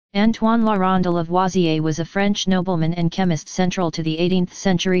Antoine-Laurent de Lavoisier was a French nobleman and chemist central to the 18th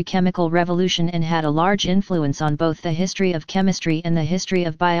century chemical revolution and had a large influence on both the history of chemistry and the history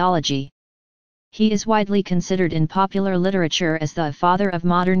of biology. He is widely considered in popular literature as the father of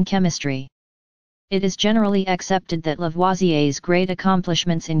modern chemistry. It is generally accepted that Lavoisier's great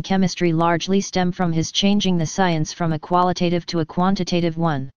accomplishments in chemistry largely stem from his changing the science from a qualitative to a quantitative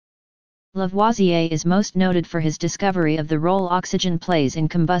one. Lavoisier is most noted for his discovery of the role oxygen plays in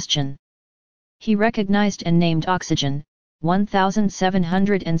combustion. He recognized and named oxygen,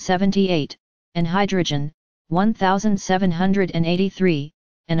 1778, and hydrogen, 1783,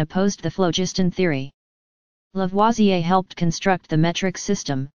 and opposed the phlogiston theory. Lavoisier helped construct the metric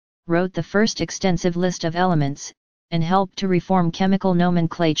system, wrote the first extensive list of elements, and helped to reform chemical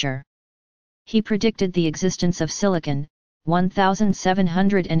nomenclature. He predicted the existence of silicon,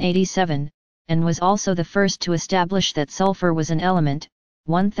 1787, and was also the first to establish that sulfur was an element,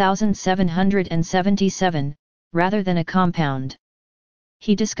 1777, rather than a compound.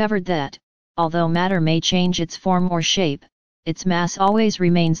 He discovered that, although matter may change its form or shape, its mass always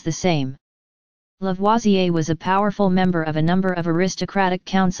remains the same. Lavoisier was a powerful member of a number of aristocratic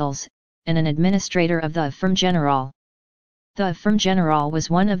councils, and an administrator of the Ferme générale. The Ferme générale was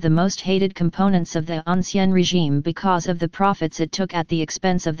one of the most hated components of the Ancien Régime because of the profits it took at the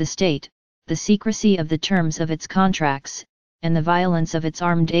expense of the state, the secrecy of the terms of its contracts, and the violence of its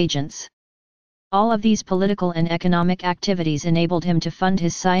armed agents. All of these political and economic activities enabled him to fund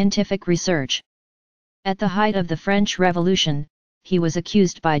his scientific research. At the height of the French Revolution, he was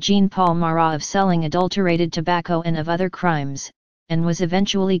accused by Jean-Paul Marat of selling adulterated tobacco and of other crimes, and was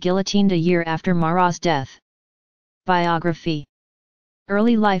eventually guillotined a year after Marat's death. Biography.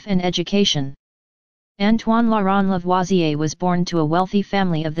 Early life and education. Antoine-Laurent Lavoisier was born to a wealthy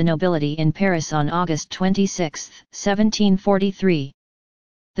family of the nobility in Paris on August 26, 1743.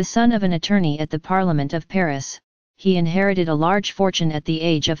 The son of an attorney at the Parliament of Paris, he inherited a large fortune at the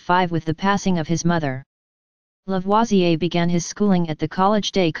age of 5 with the passing of his mother. Lavoisier began his schooling at the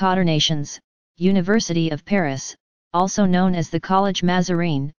Collège des Quaternations, University of Paris, also known as the Collège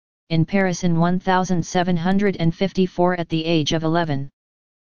Mazarin, in Paris in 1754 at the age of 11.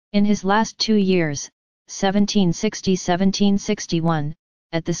 In his last 2 years, 1760–1761,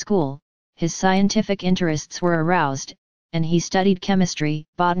 at the school, his scientific interests were aroused, and he studied chemistry,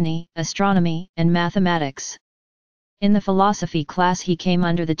 botany, astronomy, and mathematics. In the philosophy class he came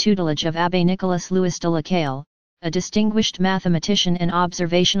under the tutelage of Abbé Nicolas Louis de Lacaille, a distinguished mathematician and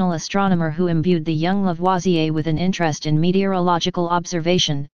observational astronomer who imbued the young Lavoisier with an interest in meteorological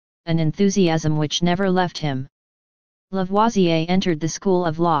observation, an enthusiasm which never left him. Lavoisier entered the School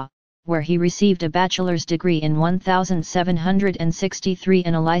of Law, where he received a bachelor's degree in 1763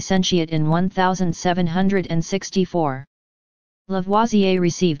 and a licentiate in 1764. Lavoisier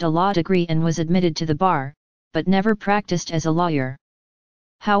received a law degree and was admitted to the bar, but never practiced as a lawyer.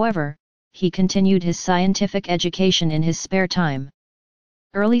 However, he continued his scientific education in his spare time.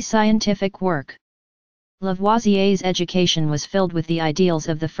 Early scientific work. Lavoisier's education was filled with the ideals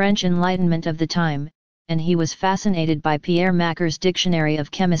of the French Enlightenment of the time, and he was fascinated by Pierre Macquer's Dictionary of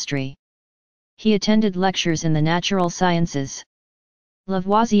Chemistry. He attended lectures in the natural sciences.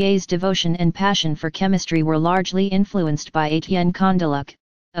 Lavoisier's devotion and passion for chemistry were largely influenced by Étienne Condillac,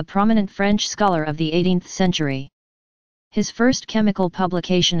 a prominent French scholar of the 18th century. His first chemical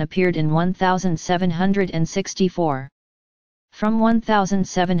publication appeared in 1764. From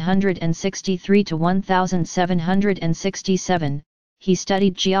 1763 to 1767, he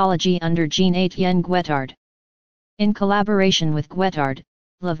studied geology under Jean-Étienne Guettard. In collaboration with Guettard,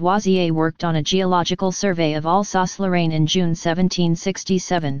 Lavoisier worked on a geological survey of Alsace-Lorraine in June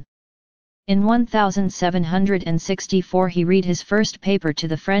 1767. In 1764 he read his first paper to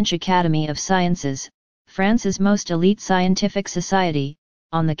the French Academy of Sciences, France's most elite scientific society,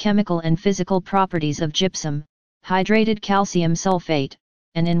 on the chemical and physical properties of gypsum, hydrated calcium sulfate,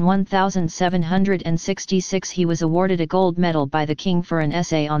 and in 1766 he was awarded a gold medal by the king for an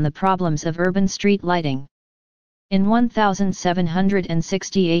essay on the problems of urban street lighting. In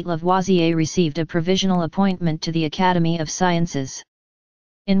 1768 Lavoisier received a provisional appointment to the Academy of Sciences.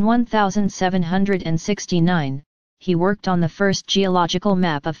 In 1769, he worked on the first geological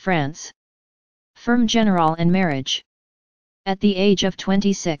map of France. Ferme générale and marriage. At the age of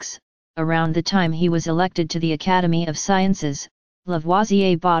 26, around the time he was elected to the Academy of Sciences,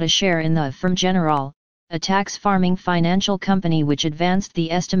 Lavoisier bought a share in the Ferme générale, a tax farming financial company which advanced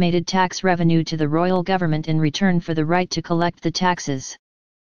the estimated tax revenue to the royal government in return for the right to collect the taxes.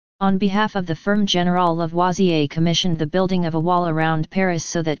 On behalf of the Ferme générale, Lavoisier commissioned the building of a wall around Paris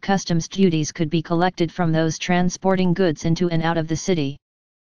so that customs duties could be collected from those transporting goods into and out of the city.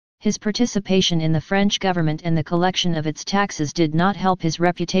 His participation in the French government and the collection of its taxes did not help his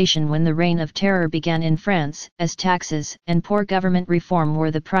reputation when the Reign of Terror began in France, as taxes and poor government reform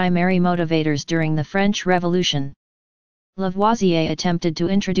were the primary motivators during the French Revolution. Lavoisier attempted to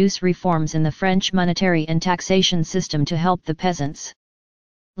introduce reforms in the French monetary and taxation system to help the peasants.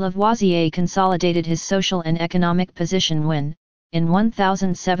 Lavoisier consolidated his social and economic position when, in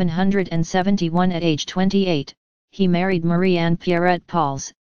 1771 at age 28, he married Marie-Anne Pierrette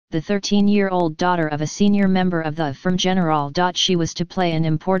Pauls, the 13-year-old daughter of a senior member of the Ferme générale. She was to play an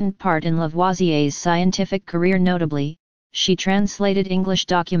important part in Lavoisier's scientific career. Notably, she translated English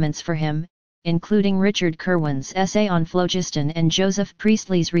documents for him, including Richard Kirwan's essay on phlogiston and Joseph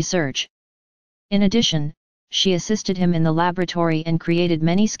Priestley's research. In addition, she assisted him in the laboratory and created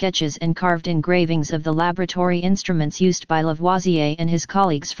many sketches and carved engravings of the laboratory instruments used by Lavoisier and his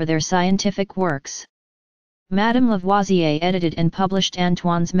colleagues for their scientific works. Madame Lavoisier edited and published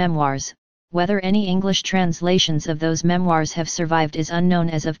Antoine's memoirs. Whether any English translations of those memoirs have survived is unknown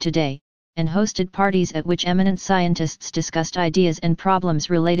as of today, and hosted parties at which eminent scientists discussed ideas and problems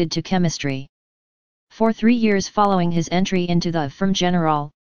related to chemistry. For 3 years following his entry into the Ferme générale,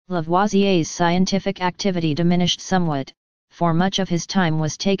 Lavoisier's scientific activity diminished somewhat, for much of his time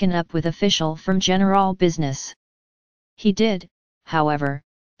was taken up with official Ferme générale business. He did, however,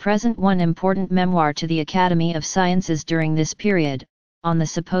 present one important memoir to the Academy of Sciences during this period, on the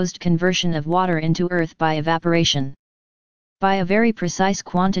supposed conversion of water into earth by evaporation. By a very precise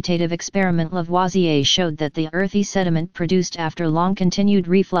quantitative experiment, Lavoisier showed that the earthy sediment produced after long continued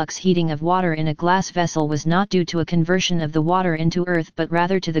reflux heating of water in a glass vessel was not due to a conversion of the water into earth but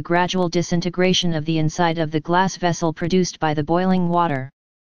rather to the gradual disintegration of the inside of the glass vessel produced by the boiling water.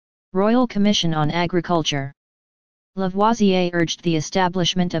 Royal Commission on Agriculture. Lavoisier urged the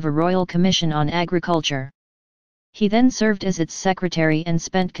establishment of a Royal Commission on Agriculture. He then served as its secretary and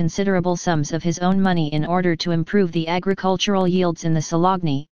spent considerable sums of his own money in order to improve the agricultural yields in the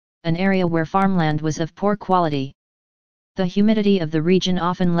Sologny, an area where farmland was of poor quality. The humidity of the region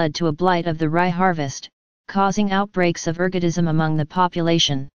often led to a blight of the rye harvest, causing outbreaks of ergotism among the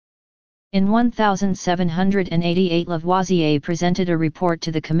population. In 1788 Lavoisier presented a report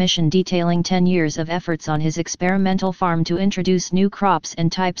to the Commission detailing 10 years of efforts on his experimental farm to introduce new crops and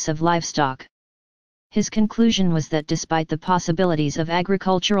types of livestock. His conclusion was that despite the possibilities of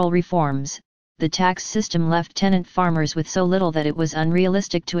agricultural reforms, the tax system left tenant farmers with so little that it was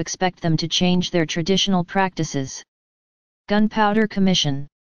unrealistic to expect them to change their traditional practices. Gunpowder Commission.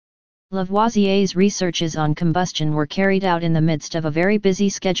 Lavoisier's researches on combustion were carried out in the midst of a very busy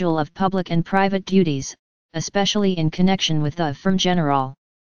schedule of public and private duties, especially in connection with the Ferme générale.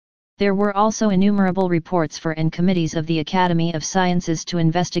 There were also innumerable reports for and committees of the Academy of Sciences to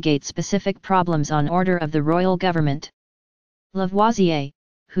investigate specific problems on order of the royal government. Lavoisier,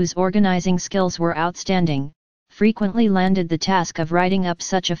 whose organizing skills were outstanding, frequently landed the task of writing up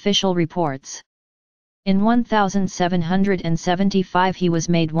such official reports. In 1775 he was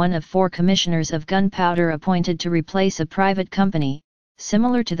made one of 4 commissioners of gunpowder appointed to replace a private company,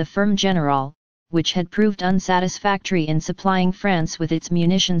 similar to the Ferme générale, which had proved unsatisfactory in supplying France with its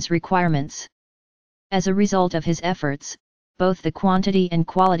munitions requirements. As a result of his efforts, both the quantity and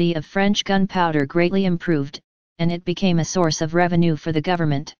quality of French gunpowder greatly improved, and it became a source of revenue for the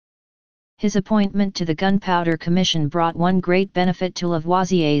government. His appointment to the Gunpowder Commission brought one great benefit to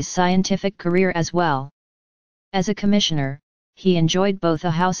Lavoisier's scientific career as well. As a commissioner, he enjoyed both a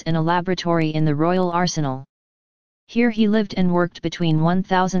house and a laboratory in the Royal Arsenal. Here he lived and worked between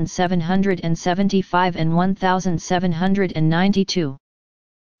 1775 and 1792.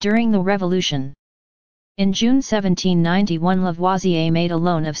 During the Revolution. In June 1791 Lavoisier made a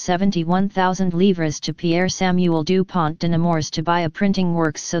loan of 71,000 livres to Pierre Samuel Dupont de Nemours to buy a printing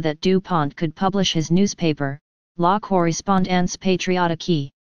works so that Dupont could publish his newspaper, La Correspondance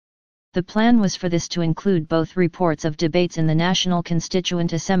Patriotique. The plan was for this to include both reports of debates in the National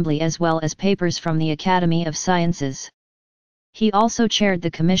Constituent Assembly as well as papers from the Academy of Sciences. He also chaired the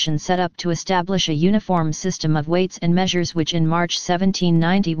commission set up to establish a uniform system of weights and measures which in March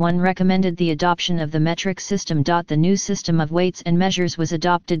 1791 recommended the adoption of the metric system. The new system of weights and measures was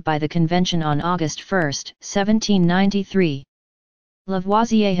adopted by the Convention on August 1, 1793.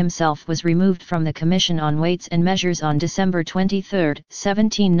 Lavoisier himself was removed from the Commission on Weights and Measures on December 23,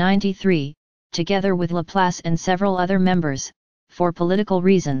 1793, together with Laplace and several other members, for political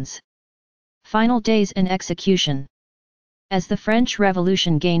reasons. Final days and execution. As the French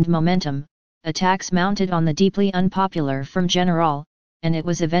Revolution gained momentum, attacks mounted on the deeply unpopular Ferme générale, and it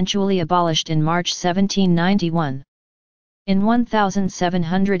was eventually abolished in March 1791. In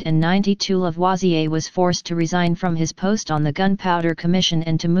 1792 Lavoisier was forced to resign from his post on the Gunpowder Commission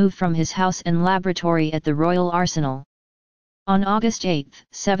and to move from his house and laboratory at the Royal Arsenal. On August 8,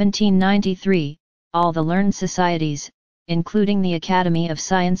 1793, all the learned societies, including the Academy of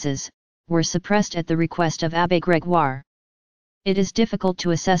Sciences, were suppressed at the request of Abbé Grégoire. It is difficult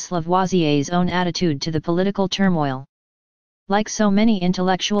to assess Lavoisier's own attitude to the political turmoil. Like so many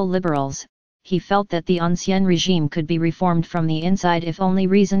intellectual liberals, he felt that the ancien regime could be reformed from the inside if only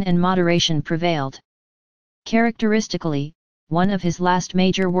reason and moderation prevailed. Characteristically, one of his last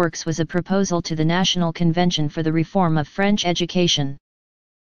major works was a proposal to the National Convention for the reform of French education.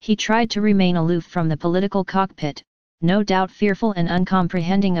 He tried to remain aloof from the political cockpit, no doubt fearful and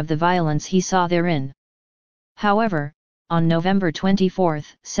uncomprehending of the violence he saw therein. However, on November 24,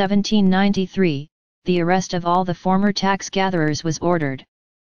 1793, the arrest of all the former tax-gatherers was ordered.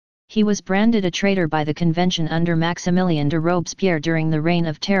 He was branded a traitor by the convention under Maximilien de Robespierre during the Reign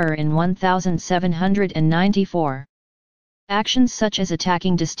of Terror in 1794. Actions such as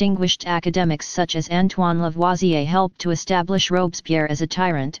attacking distinguished academics such as Antoine Lavoisier helped to establish Robespierre as a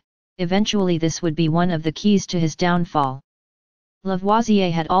tyrant. Eventually this would be one of the keys to his downfall.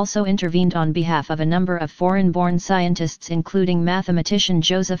 Lavoisier had also intervened on behalf of a number of foreign-born scientists including mathematician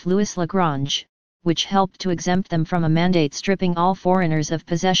Joseph-Louis Lagrange, which helped to exempt them from a mandate stripping all foreigners of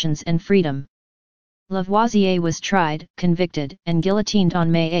possessions and freedom. Lavoisier was tried, convicted, and guillotined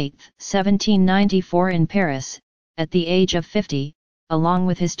on May 8, 1794 in Paris, at the age of 50, along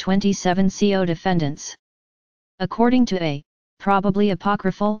with his 27 co-defendants. According to a, probably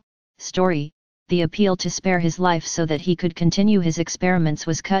apocryphal, story, the appeal to spare his life so that he could continue his experiments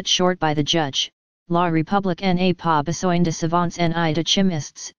was cut short by the judge. La République n'a pas besoin de savants ni de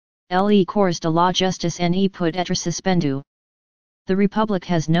chimistes, le cours de la justice n'est peut être suspendu. The Republic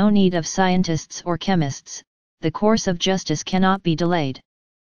has no need of scientists or chemists, the course of justice cannot be delayed.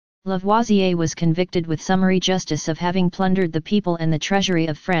 Lavoisier was convicted with summary justice of having plundered the people and the treasury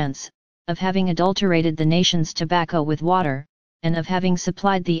of France, of having adulterated the nation's tobacco with water, and of having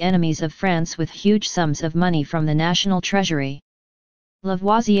supplied the enemies of France with huge sums of money from the national treasury.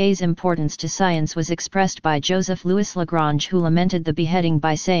 Lavoisier's importance to science was expressed by Joseph-Louis Lagrange, who lamented the beheading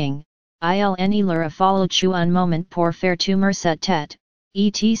by saying, Il ne fallu un moment pour faire tumeur cette tête,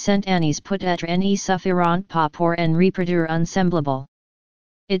 et cent années peut-être ne suffiront pas pour en reproduire un semblable.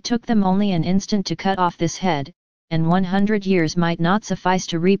 It took them only an instant to cut off this head, and 100 years might not suffice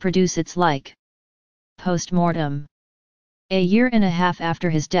to reproduce its like. Post-mortem. A year and a half after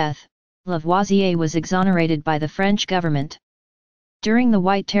his death, Lavoisier was exonerated by the French government. During the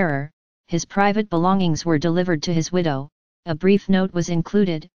White Terror, his private belongings were delivered to his widow. A brief note was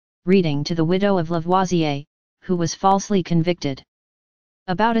included, reading to the widow of Lavoisier, who was falsely convicted.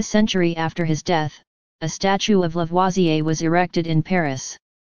 About a century after his death, a statue of Lavoisier was erected in Paris.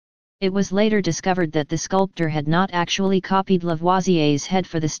 It was later discovered that the sculptor had not actually copied Lavoisier's head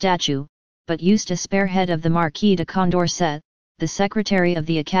for the statue, but used a spare head of the Marquis de Condorcet, the secretary of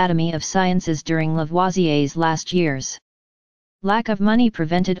the Academy of Sciences during Lavoisier's last years. Lack of money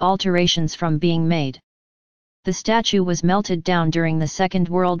prevented alterations from being made. The statue was melted down during the Second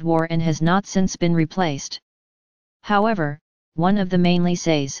World War and has not since been replaced. However, one of the main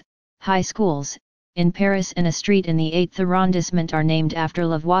lycées, high schools, in Paris and a street in the 8th arrondissement are named after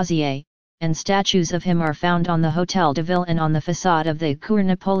Lavoisier, and statues of him are found on the Hôtel de Ville and on the façade of the Cour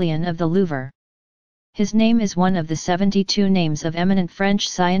Napoleon of the Louvre. His name is one of the 72 names of eminent French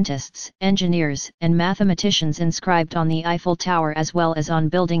scientists, engineers, and mathematicians inscribed on the Eiffel Tower as well as on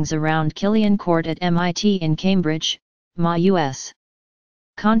buildings around Killian Court at MIT in Cambridge, MA-US.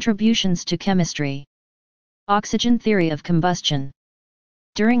 Contributions to chemistry. Oxygen theory of combustion.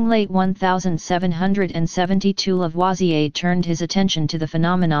 During late 1772 Lavoisier turned his attention to the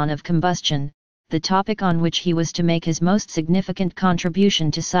phenomenon of combustion, the topic on which he was to make his most significant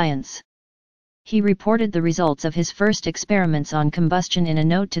contribution to science. He reported the results of his first experiments on combustion in a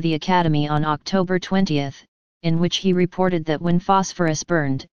note to the Academy on October 20, in which he reported that when phosphorus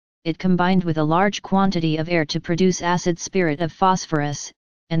burned, it combined with a large quantity of air to produce acid spirit of phosphorus,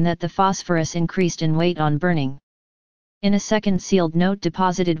 and that the phosphorus increased in weight on burning. In a second sealed note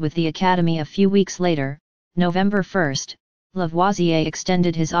deposited with the Academy a few weeks later, November 1, Lavoisier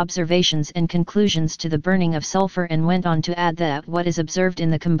extended his observations and conclusions to the burning of sulfur and went on to add that what is observed in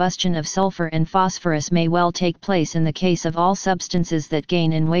the combustion of sulfur and phosphorus may well take place in the case of all substances that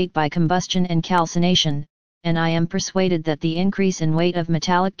gain in weight by combustion and calcination, and I am persuaded that the increase in weight of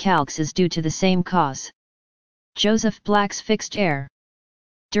metallic calx is due to the same cause. Joseph Black's fixed air.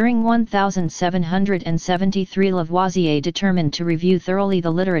 During 1773 Lavoisier determined to review thoroughly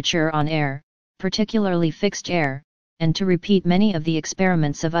the literature on air, particularly fixed air, and to repeat many of the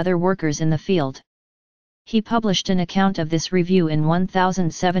experiments of other workers in the field. He published an account of this review in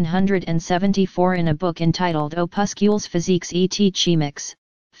 1774 in a book entitled Opuscules physiques et chimiques,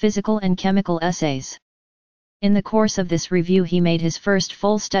 Physical and Chemical Essays. In the course of this review he made his first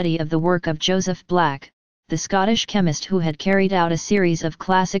full study of the work of Joseph Black, the Scottish chemist who had carried out a series of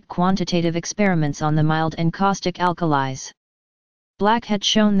classic quantitative experiments on the mild and caustic alkalis. Black had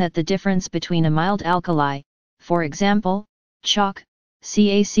shown that the difference between a mild alkali, for example, chalk,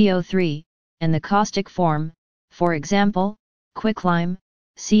 CaCO3, and the caustic form, for example, quicklime,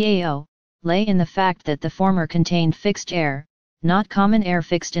 CaO, lay in the fact that the former contained fixed air, not common air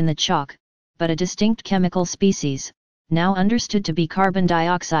fixed in the chalk, but a distinct chemical species, now understood to be carbon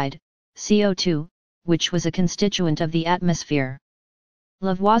dioxide, CO2, which was a constituent of the atmosphere.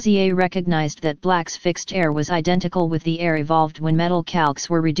 Lavoisier recognized that Black's fixed air was identical with the air evolved when metal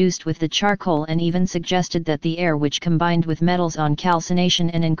calx were reduced with the charcoal, and even suggested that the air which combined with metals on calcination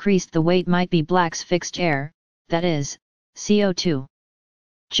and increased the weight might be Black's fixed air, that is, CO2.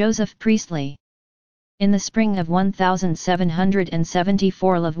 Joseph Priestley. In the spring of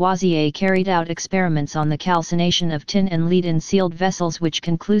 1774 Lavoisier carried out experiments on the calcination of tin and lead in sealed vessels which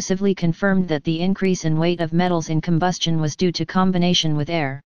conclusively confirmed that the increase in weight of metals in combustion was due to combination with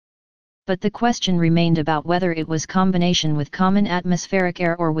air. But the question remained about whether it was combination with common atmospheric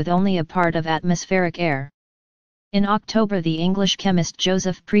air or with only a part of atmospheric air. In October the English chemist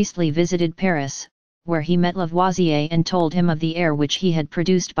Joseph Priestley visited Paris, where he met Lavoisier and told him of the air which he had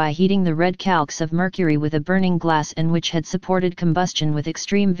produced by heating the red calx of mercury with a burning glass and which had supported combustion with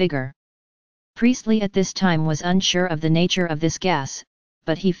extreme vigor. Priestley at this time was unsure of the nature of this gas,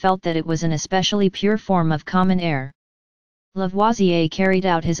 but he felt that it was an especially pure form of common air. Lavoisier carried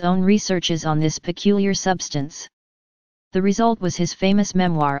out his own researches on this peculiar substance. The result was his famous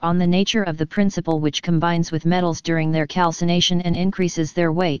memoir on the nature of the principle which combines with metals during their calcination and increases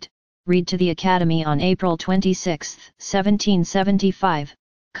their weight. Read to the Academy on April 26, 1775,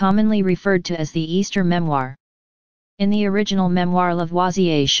 commonly referred to as the Easter Memoir. In the original memoir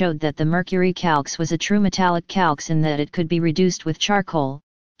Lavoisier showed that the mercury calx was a true metallic calx in that it could be reduced with charcoal,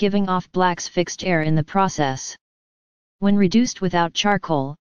 giving off Black's fixed air in the process. When reduced without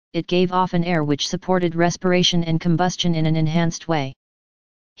charcoal, it gave off an air which supported respiration and combustion in an enhanced way.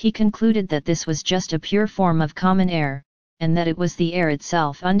 He concluded that this was just a pure form of common air, and that it was the air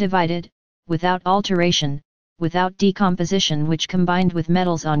itself undivided, without alteration, without decomposition which combined with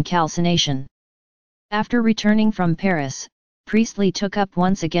metals on calcination. After returning from Paris, Priestley took up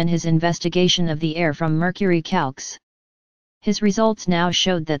once again his investigation of the air from mercury calx. His results now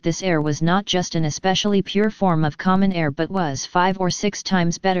showed that this air was not just an especially pure form of common air but was 5 or 6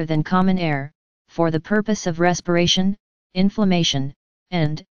 times better than common air, for the purpose of respiration, inflammation,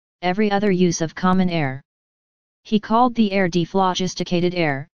 and every other use of common air. He called the air dephlogisticated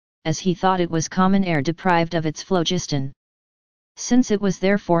air, as he thought it was common air deprived of its phlogiston. Since it was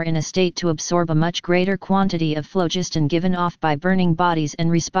therefore in a state to absorb a much greater quantity of phlogiston given off by burning bodies and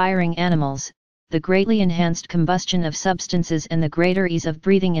respiring animals, the greatly enhanced combustion of substances and the greater ease of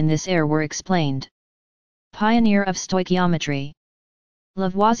breathing in this air were explained. Pioneer of stoichiometry.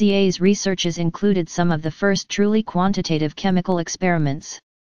 Lavoisier's researches included some of the first truly quantitative chemical experiments.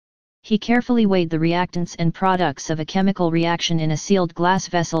 He carefully weighed the reactants and products of a chemical reaction in a sealed glass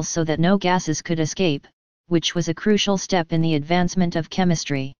vessel so that no gases could escape, which was a crucial step in the advancement of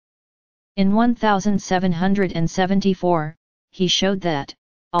chemistry. In 1774, he showed that,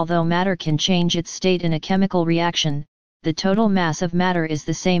 although matter can change its state in a chemical reaction, the total mass of matter is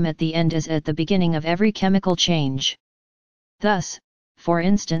the same at the end as at the beginning of every chemical change. Thus, for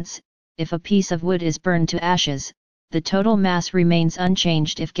instance, if a piece of wood is burned to ashes, the total mass remains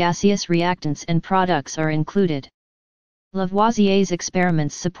unchanged if gaseous reactants and products are included. Lavoisier's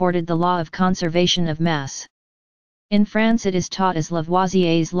experiments supported the law of conservation of mass. In France it is taught as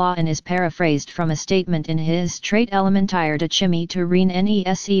Lavoisier's law and is paraphrased from a statement in his Traité élémentaire de chimie to rien n'est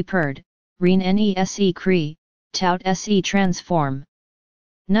perd, rien n'est créé, tout est transformé.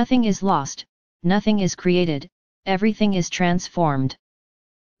 Nothing is lost, nothing is created, everything is transformed.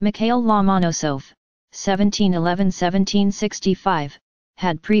 Mikhail Lomonosov, 1711–1765,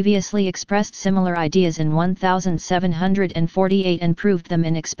 had previously expressed similar ideas in 1748 and proved them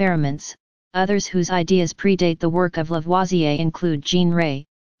in experiments. Others whose ideas predate the work of Lavoisier include Jean Rey,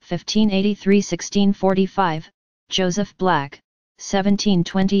 1583–1645, Joseph Black,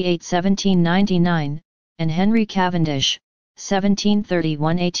 1728–1799, and Henry Cavendish,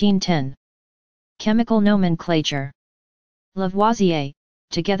 1731–1810. Chemical nomenclature. Lavoisier,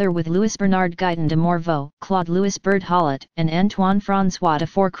 together with Louis Bernard Guyton de Morveau, Claude Louis Berthollet, and Antoine François de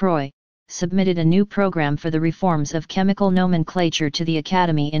Fourcroy, submitted a new program for the reforms of chemical nomenclature to the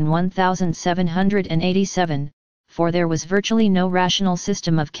Academy in 1787, for there was virtually no rational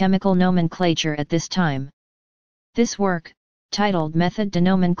system of chemical nomenclature at this time. This work, titled Méthode de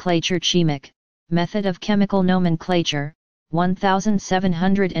nomenclature chimique, Method of Chemical Nomenclature,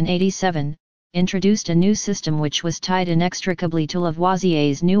 1787, introduced a new system which was tied inextricably to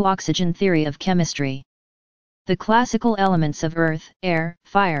Lavoisier's new oxygen theory of chemistry. The classical elements of earth, air,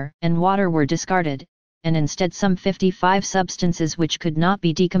 fire, and water were discarded, and instead some 55 substances which could not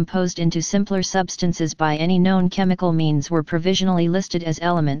be decomposed into simpler substances by any known chemical means were provisionally listed as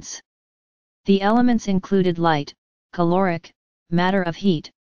elements. The elements included light, caloric, matter of heat,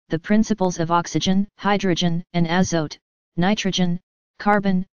 the principles of oxygen, hydrogen, and azote, nitrogen,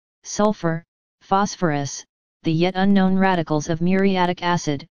 carbon, sulfur, phosphorus, the yet unknown radicals of muriatic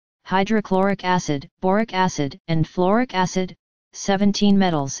acid, hydrochloric acid, boric acid, and fluoric acid, 17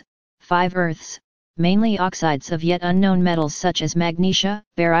 metals, 5 earths, mainly oxides of yet unknown metals such as magnesia,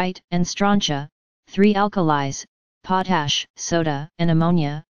 barite, and strontia, 3 alkalis, potash, soda, and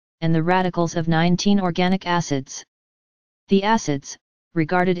ammonia, and the radicals of 19 organic acids. The acids,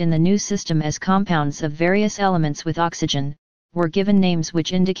 regarded in the new system as compounds of various elements with oxygen, were given names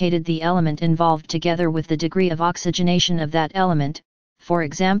which indicated the element involved together with the degree of oxygenation of that element, for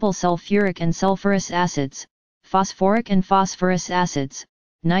example sulfuric and sulfurous acids, phosphoric and phosphorus acids,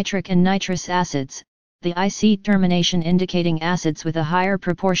 nitric and nitrous acids, the IC termination indicating acids with a higher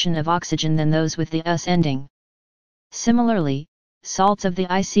proportion of oxygen than those with the us ending. Similarly, salts of the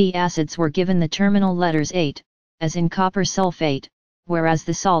IC acids were given the terminal letters ate, as in copper sulfate, whereas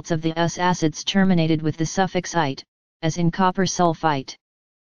the salts of the us acids terminated with the suffix ite, as in copper sulfite.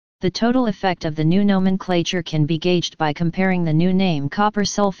 The total effect of the new nomenclature can be gauged by comparing the new name copper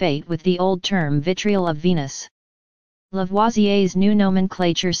sulfate with the old term vitriol of Venus. Lavoisier's new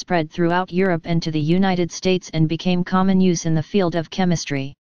nomenclature spread throughout Europe and to the United States and became common use in the field of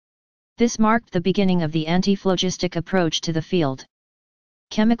chemistry. This marked the beginning of the anti-phlogistic approach to the field.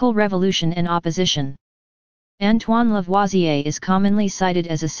 Chemical revolution and opposition. Antoine Lavoisier is commonly cited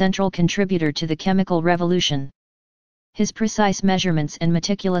as a central contributor to the chemical revolution. His precise measurements and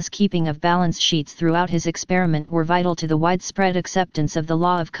meticulous keeping of balance sheets throughout his experiment were vital to the widespread acceptance of the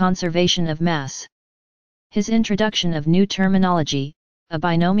law of conservation of mass. His introduction of new terminology, a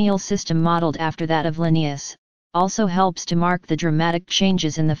binomial system modeled after that of Linnaeus, also helps to mark the dramatic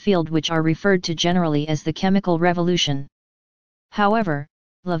changes in the field which are referred to generally as the chemical revolution. However,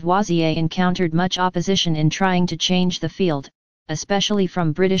 Lavoisier encountered much opposition in trying to change the field, especially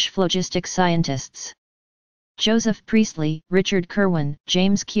from British phlogistic scientists. Joseph Priestley, Richard Kirwan,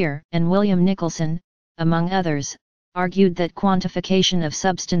 James Keir, and William Nicholson, among others, argued that quantification of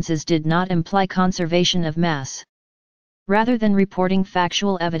substances did not imply conservation of mass. Rather than reporting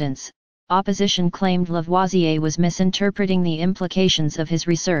factual evidence, opposition claimed Lavoisier was misinterpreting the implications of his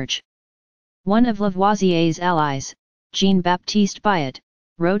research. One of Lavoisier's allies, Jean-Baptiste Biot,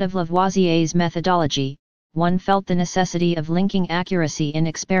 wrote of Lavoisier's methodology, one felt the necessity of linking accuracy in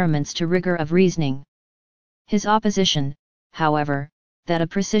experiments to rigor of reasoning. His opposition, however, that a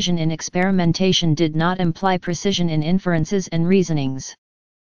precision in experimentation did not imply precision in inferences and reasonings.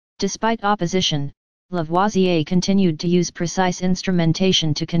 Despite opposition, Lavoisier continued to use precise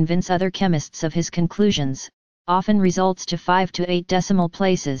instrumentation to convince other chemists of his conclusions, often results to 5 to 8 decimal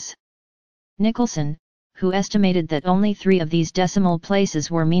places. Nicholson, who estimated that only 3 of these decimal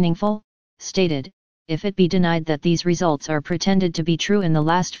places were meaningful, stated, "If it be denied that these results are pretended to be true in the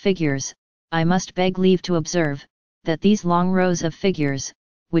last figures, I must beg leave to observe, that these long rows of figures,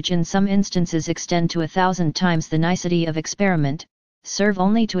 which in some instances extend to 1,000 times the nicety of experiment, serve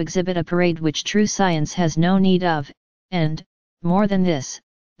only to exhibit a parade which true science has no need of, and, more than this,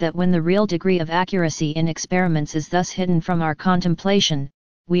 that when the real degree of accuracy in experiments is thus hidden from our contemplation,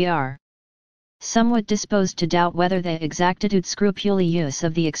 we are somewhat disposed to doubt whether the exactitude scrupuleuse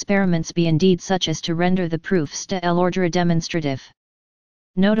of the experiments be indeed such as to render the proofs de l'ordre démonstratif."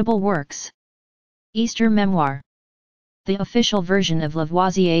 Notable works. Easter Memoir. The official version of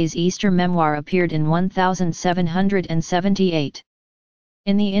Lavoisier's Easter Memoir appeared in 1778.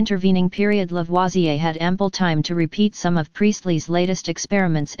 In the intervening period Lavoisier had ample time to repeat some of Priestley's latest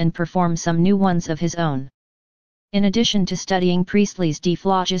experiments and perform some new ones of his own. In addition to studying Priestley's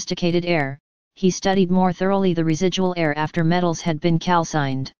dephlogisticated air, he studied more thoroughly the residual air after metals had been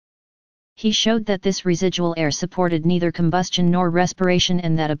calcined. He showed that this residual air supported neither combustion nor respiration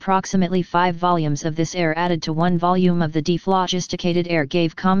and that approximately 5 volumes of this air added to 1 volume of the dephlogisticated air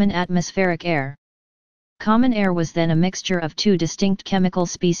gave common atmospheric air. Common air was then a mixture of 2 distinct chemical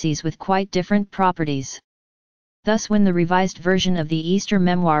species with quite different properties. Thus when the revised version of the Easter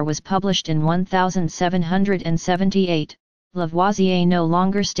Memoir was published in 1778, Lavoisier no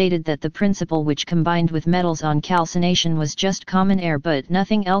longer stated that the principle which combined with metals on calcination was just common air but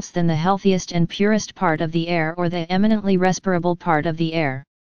nothing else than the healthiest and purest part of the air or the eminently respirable part of the air.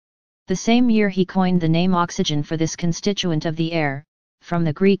 The same year he coined the name oxygen for this constituent of the air, from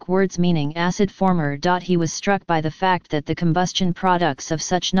the Greek words meaning acid former. He was struck by the fact that the combustion products of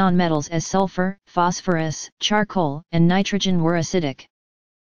such nonmetals as sulfur, phosphorus, charcoal, and nitrogen were acidic.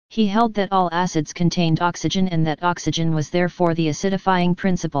 He held that all acids contained oxygen and that oxygen was therefore the acidifying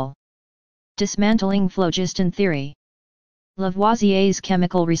principle. Dismantling phlogiston theory. Lavoisier's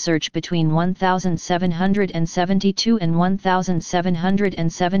chemical research between 1772 and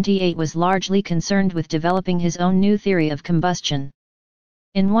 1778 was largely concerned with developing his own new theory of combustion.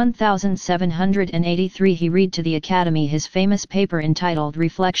 In 1783 he read to the Academy his famous paper entitled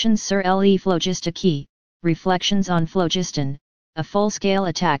Reflections sur les phlogistiques, Reflections on Phlogiston, a full-scale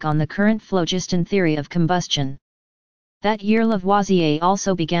attack on the current phlogiston theory of combustion. That year Lavoisier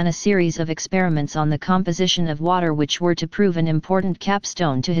also began a series of experiments on the composition of water which were to prove an important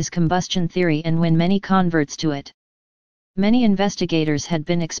capstone to his combustion theory and win many converts to it. Many investigators had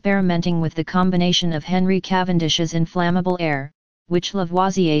been experimenting with the combination of Henry Cavendish's inflammable air, which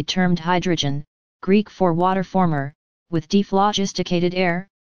Lavoisier termed hydrogen, Greek for water former, with dephlogisticated air,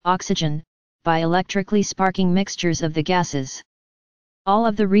 oxygen, by electrically sparking mixtures of the gases. All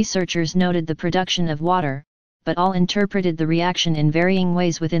of the researchers noted the production of water, but all interpreted the reaction in varying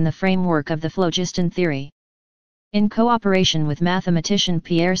ways within the framework of the phlogiston theory. In cooperation with mathematician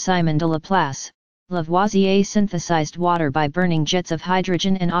Pierre-Simon de Laplace, Lavoisier synthesized water by burning jets of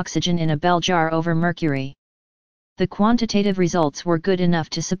hydrogen and oxygen in a bell jar over mercury. The quantitative results were good enough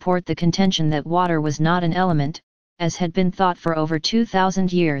to support the contention that water was not an element, as had been thought for over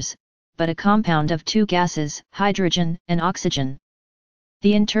 2,000 years, but a compound of two gases, hydrogen and oxygen.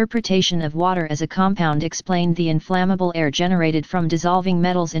 The interpretation of water as a compound explained the inflammable air generated from dissolving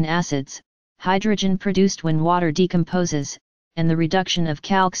metals in acids, hydrogen produced when water decomposes, and the reduction of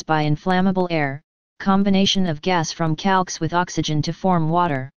calx by inflammable air, combination of gas from calx with oxygen to form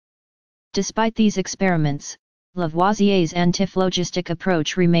water. Despite these experiments, Lavoisier's antiphlogistic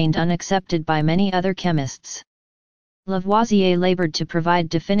approach remained unaccepted by many other chemists. Lavoisier labored to provide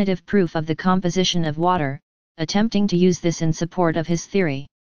definitive proof of the composition of water, attempting to use this in support of his theory.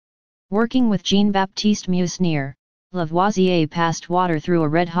 Working with Jean-Baptiste Meusnier, Lavoisier passed water through a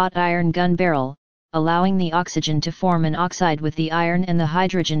red-hot iron gun barrel, allowing the oxygen to form an oxide with the iron and the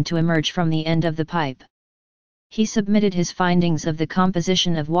hydrogen to emerge from the end of the pipe. He submitted his findings of the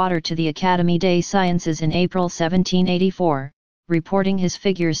composition of water to the Académie des Sciences in April 1784, reporting his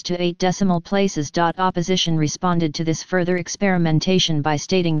figures to 8 decimal places. Opposition responded to this further experimentation by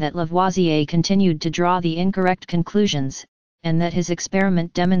stating that Lavoisier continued to draw the incorrect conclusions, and that his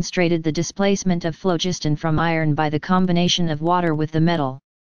experiment demonstrated the displacement of phlogiston from iron by the combination of water with the metal.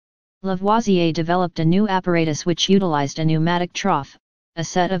 Lavoisier developed a new apparatus which utilized a pneumatic trough, a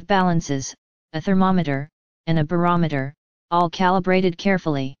set of balances, a thermometer, and a barometer, all calibrated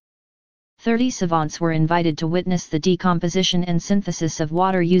carefully. 30 savants were invited to witness the decomposition and synthesis of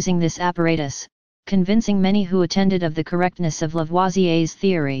water using this apparatus, convincing many who attended of the correctness of Lavoisier's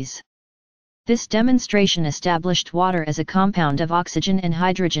theories. This demonstration established water as a compound of oxygen and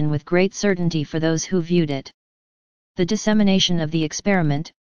hydrogen with great certainty for those who viewed it. The dissemination of the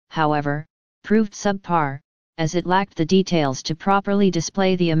experiment, however, proved subpar, as it lacked the details to properly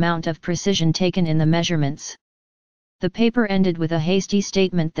display the amount of precision taken in the measurements. The paper ended with a hasty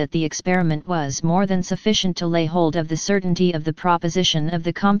statement that the experiment was more than sufficient to lay hold of the certainty of the proposition of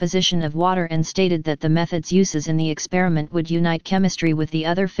the composition of water, and stated that the methods uses in the experiment would unite chemistry with the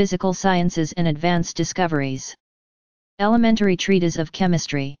other physical sciences and advance discoveries. Elementary Treatise of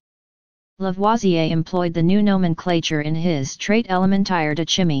Chemistry. Lavoisier employed the new nomenclature in his Traité élémentaire de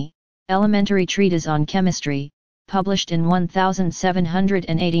chimie, Elementary Treatise on Chemistry, published in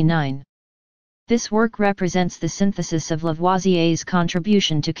 1789. This work represents the synthesis of Lavoisier's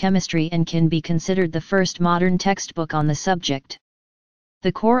contribution to chemistry and can be considered the first modern textbook on the subject.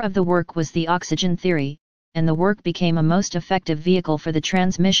 The core of the work was the oxygen theory, and the work became a most effective vehicle for the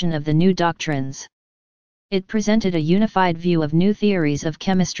transmission of the new doctrines. It presented a unified view of new theories of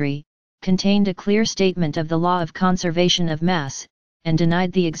chemistry, contained a clear statement of the law of conservation of mass, and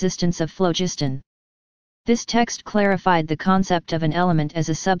denied the existence of phlogiston. This text clarified the concept of an element as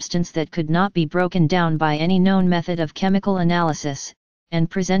a substance that could not be broken down by any known method of chemical analysis, and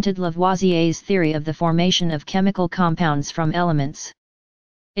presented Lavoisier's theory of the formation of chemical compounds from elements.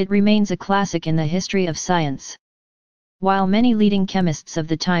 It remains a classic in the history of science. While many leading chemists of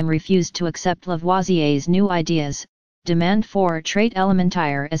the time refused to accept Lavoisier's new ideas, demand for Traité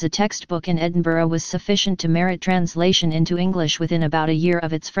élémentaire as a textbook in Edinburgh was sufficient to merit translation into English within about a year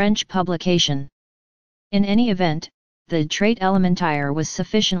of its French publication. In any event, the Traité élémentaire was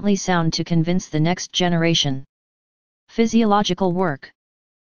sufficiently sound to convince the next generation. Physiological work.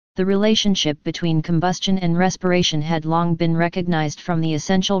 The relationship between combustion and respiration had long been recognized from the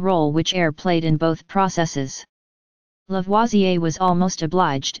essential role which air played in both processes. Lavoisier was almost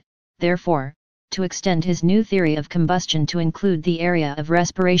obliged, therefore, to extend his new theory of combustion to include the area of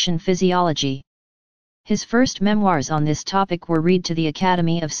respiration physiology. His first memoirs on this topic were read to the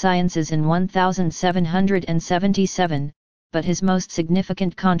Academy of Sciences in 1777, but his most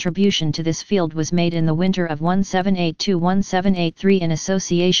significant contribution to this field was made in the winter of 1782–1783 in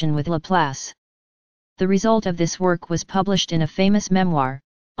association with Laplace. The result of this work was published in a famous memoir,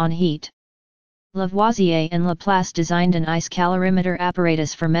 On Heat. Lavoisier and Laplace designed an ice calorimeter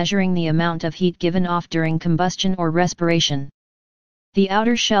apparatus for measuring the amount of heat given off during combustion or respiration. The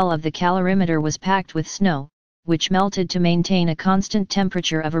outer shell of the calorimeter was packed with snow, which melted to maintain a constant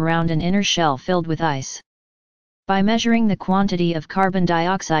temperature of around an inner shell filled with ice. By measuring the quantity of carbon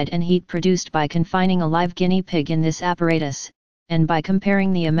dioxide and heat produced by confining a live guinea pig in this apparatus, and by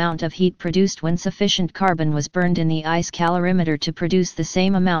comparing the amount of heat produced when sufficient carbon was burned in the ice calorimeter to produce the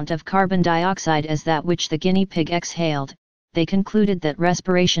same amount of carbon dioxide as that which the guinea pig exhaled, they concluded that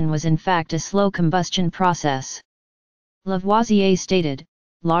respiration was in fact a slow combustion process. Lavoisier stated,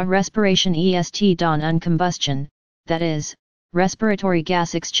 La respiration est dans une combustion, that is, respiratory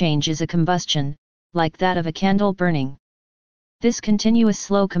gas exchange is a combustion, like that of a candle burning. This continuous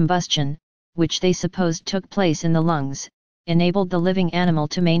slow combustion, which they supposed took place in the lungs, enabled the living animal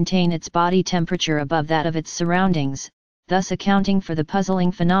to maintain its body temperature above that of its surroundings, thus accounting for the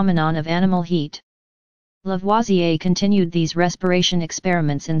puzzling phenomenon of animal heat. Lavoisier continued these respiration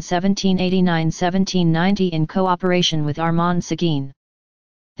experiments in 1789–1790 in cooperation with Armand Séguin.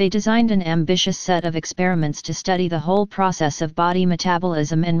 They designed an ambitious set of experiments to study the whole process of body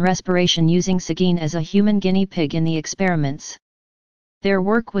metabolism and respiration using Séguin as a human guinea pig in the experiments. Their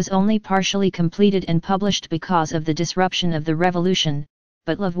work was only partially completed and published because of the disruption of the Revolution,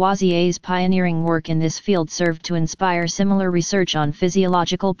 but Lavoisier's pioneering work in this field served to inspire similar research on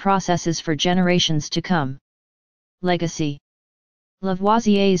physiological processes for generations to come. Legacy.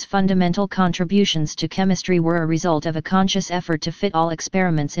 Lavoisier's fundamental contributions to chemistry were a result of a conscious effort to fit all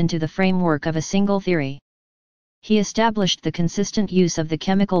experiments into the framework of a single theory. He established the consistent use of the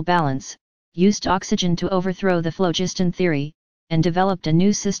chemical balance, used oxygen to overthrow the phlogiston theory, and developed a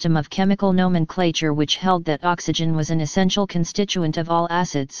new system of chemical nomenclature which held that oxygen was an essential constituent of all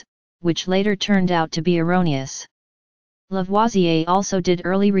acids, which later turned out to be erroneous. Lavoisier also did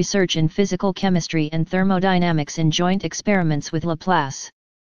early research in physical chemistry and thermodynamics in joint experiments with Laplace.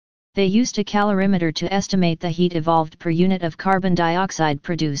 They used a calorimeter to estimate the heat evolved per unit of carbon dioxide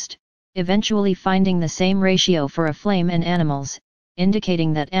produced, eventually finding the same ratio for a flame and animals,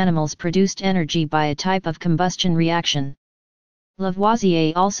 indicating that animals produced energy by a type of combustion reaction.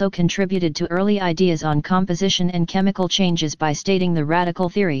 Lavoisier also contributed to early ideas on composition and chemical changes by stating the radical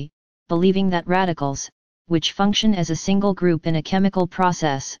theory, believing that radicals, which function as a single group in a chemical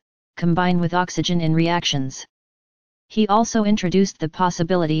process, combine with oxygen in reactions. He also introduced the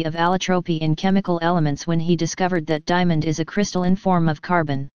possibility of allotropy in chemical elements when he discovered that diamond is a crystalline form of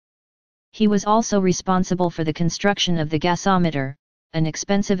carbon. He was also responsible for the construction of the gasometer, an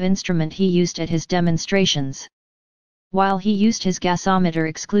expensive instrument he used at his demonstrations. While he used his gasometer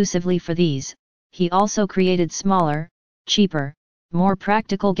exclusively for these, he also created smaller, cheaper, more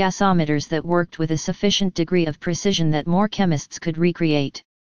practical gasometers that worked with a sufficient degree of precision that more chemists could recreate.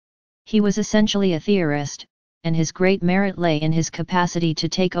 He was essentially a theorist, and his great merit lay in his capacity to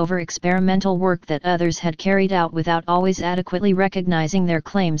take over experimental work that others had carried out without always adequately recognizing their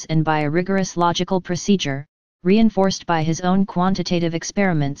claims and by a rigorous logical procedure, reinforced by his own quantitative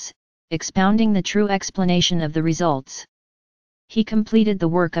experiments, expounding the true explanation of the results. He completed the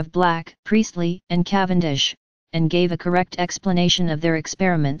work of Black, Priestley, and Cavendish, and gave a correct explanation of their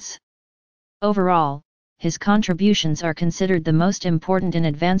experiments. Overall, his contributions are considered the most important in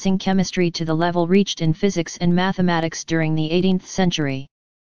advancing chemistry to the level reached in physics and mathematics during the 18th century.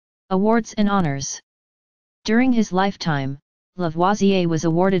 Awards and honors. During his lifetime, Lavoisier was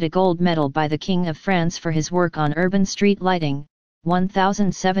awarded a gold medal by the King of France for his work on urban street lighting,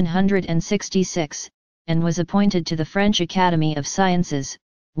 1766, and was appointed to the French Academy of Sciences,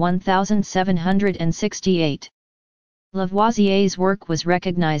 1768. Lavoisier's work was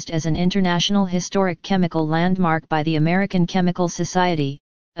recognized as an international historic chemical landmark by the American Chemical Society,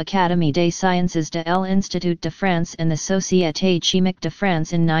 Académie des Sciences de l'Institut de France and the Société Chimique de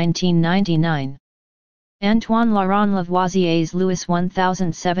France in 1999. Antoine-Laurent de Lavoisier's Louis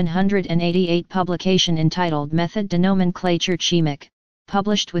 1788 publication entitled Méthode de nomenclature chimique,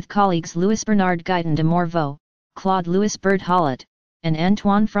 published with colleagues Louis Bernard Guyton de Morveau, Claude Louis Berthollet, and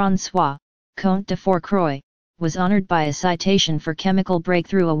Antoine François, Comte de Fourcroy, was honored by a citation for Chemical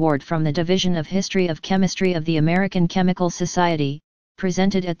Breakthrough Award from the Division of History of Chemistry of the American Chemical Society,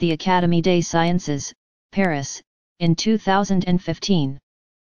 presented at the Académie des Sciences, Paris, in 2015.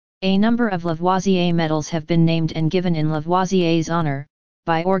 A number of Lavoisier medals have been named and given in Lavoisier's honor,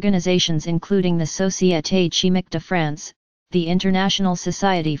 by organizations including the Société Chimique de France, the International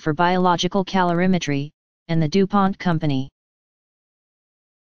Society for Biological Calorimetry, and the DuPont Company.